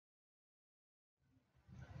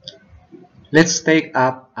Let's take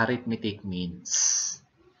up arithmetic means.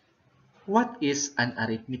 What is an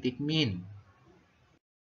arithmetic mean?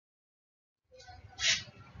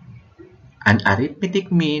 An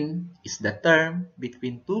arithmetic mean is the term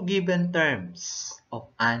between two given terms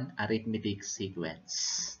of an arithmetic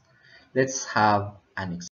sequence. Let's have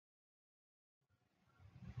an example.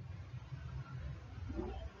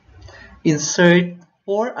 Insert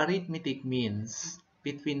 4 arithmetic means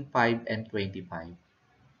between 5 and 25.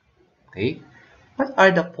 Okay? What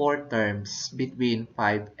are the 4 terms between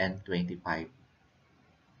 5 and 25?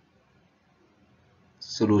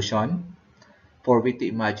 Solution. For we to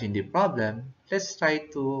imagine the problem, let's try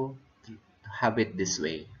to have it this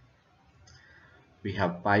way. We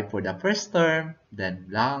have 5 for the first term, then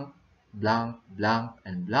blank, blank, blank,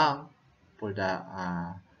 and blank for the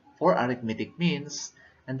 4 arithmetic means,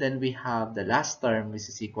 and then we have the last term which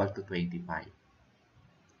is equal to 25.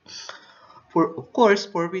 Of course,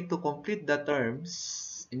 for we to complete the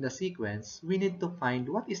terms in the sequence, we need to find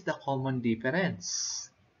what is the common difference.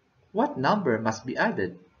 What number must be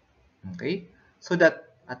added? Okay, so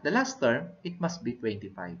that at the last term, it must be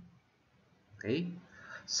 25. Okay,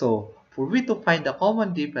 so for we to find the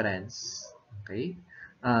common difference, okay,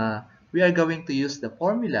 we are going to use the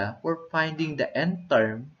formula for finding the nth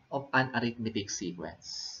term of an arithmetic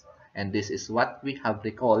sequence. And this is what we have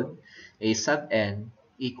recalled: a sub n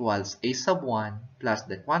equals a sub 1 plus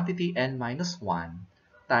the quantity n minus 1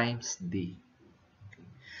 times d.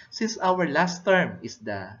 Since our last term is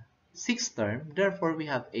the sixth term, therefore we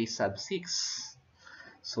have a sub 6.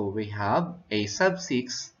 So we have a sub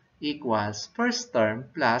 6 equals first term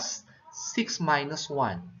plus 6 minus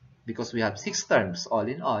 1, because we have 6 terms all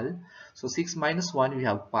in all. So 6 minus 1, we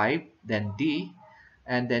have 5, then d,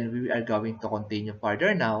 and then we are going to continue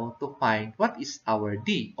further now to find what is our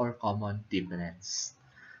d, or common difference.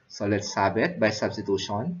 So let's have it by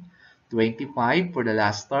substitution. 25 for the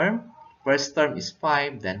last term. First term is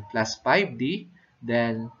 5, then plus 5d.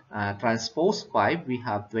 Then transpose 5, we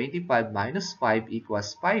have 25 minus 5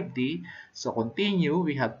 equals 5d. So continue,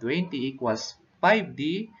 we have 20 equals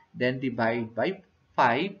 5d. Then divide by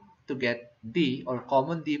 5 to get d, or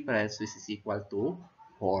common difference, which is equal to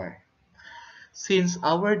 4. Since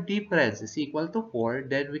our difference is equal to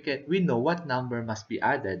 4, then we know what number must be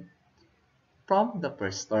added from the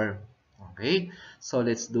first term. Okay, so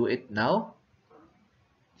let's do it now.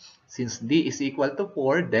 Since d is equal to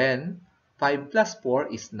 4, then 5 plus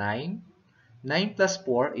 4 is 9. 9 plus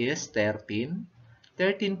 4 is 13.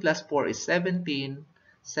 13 plus 4 is 17.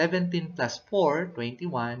 17 plus 4,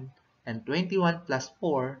 21. And 21 plus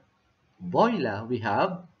 4, voila, we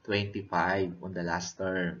have 25 on the last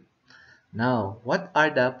term. Now, what are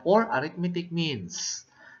the 4 arithmetic means?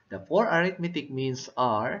 The 4 arithmetic means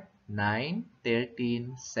are 9,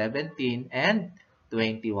 13, 17, and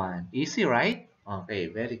 21. Easy, right? Okay,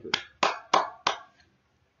 very good.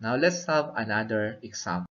 Now, let's have another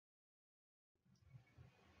example.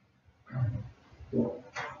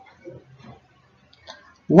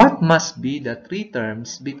 What must be the 3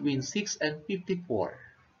 terms between 6 and 54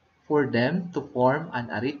 for them to form an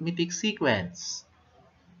arithmetic sequence?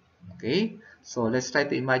 Okay, so let's try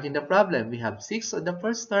to imagine the problem. We have 6 on the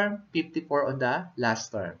first term, 54 on the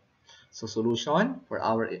last term. So solution,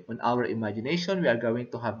 on our imagination, we are going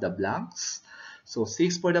to have the blanks. So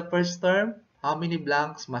 6 for the first term. How many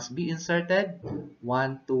blanks must be inserted?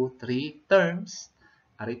 1, 2, 3 terms.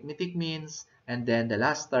 Arithmetic means. And then the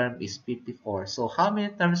last term is 54. So how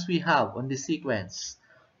many terms we have on the sequence?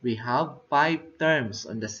 We have 5 terms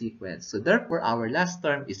on the sequence. So therefore, our last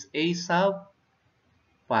term is a sub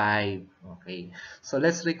 5. Okay, so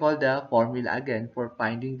let's recall the formula again for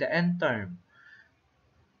finding the nth term.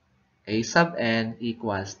 A sub n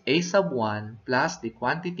equals a sub 1 plus the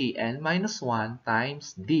quantity n minus 1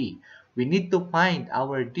 times d. We need to find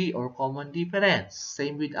our d, or common difference.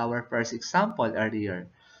 Same with our first example earlier.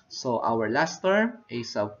 So our last term, a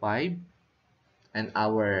sub 5, and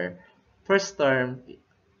our first term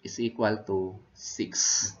is equal to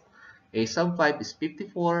 6. A sub 5 is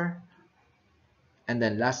 54. And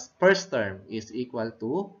then first term is equal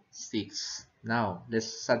to 6. Now, let's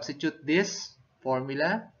substitute this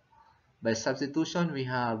formula. By substitution, we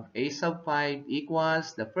have a sub 5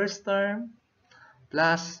 equals the first term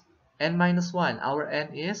plus n minus 1. Our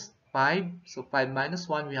n is 5. So 5 minus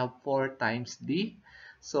 1, we have 4 times d.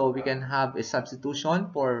 So we can have a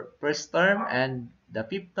substitution for first term and the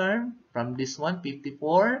fifth term. From this one,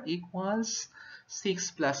 54 equals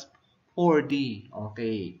 6 plus 4d.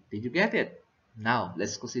 Okay, did you get it? Now,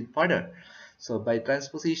 let's proceed further. So, by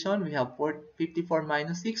transposition, we have 54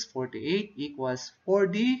 minus 6, 48 equals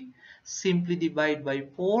 4d. Simply divide by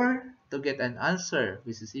 4 to get an answer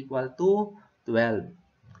which is equal to 12.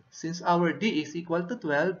 Since our D is equal to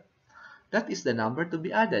 12, that is the number to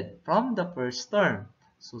be added from the first term.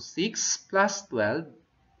 So 6 plus 12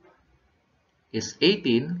 is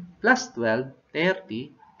 18, plus 12,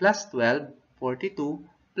 30, plus 12, 42,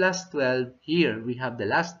 plus 12, here we have the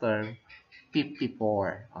last term,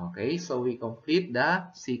 54. Okay, so we complete the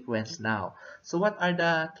sequence now. So what are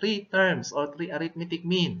the three terms or three arithmetic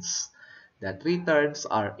means? The three terms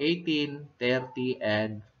are 18, 30,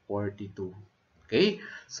 and 42. Okay,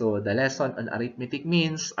 so the lesson on arithmetic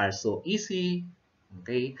means are so easy.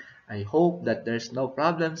 Okay, I hope that there's no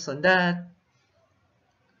problems on that.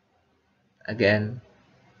 Again,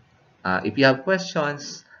 if you have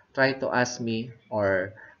questions, try to ask me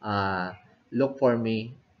or look for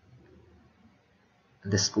me in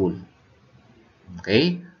the school.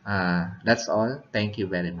 Okay, that's all. Thank you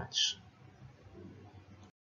very much.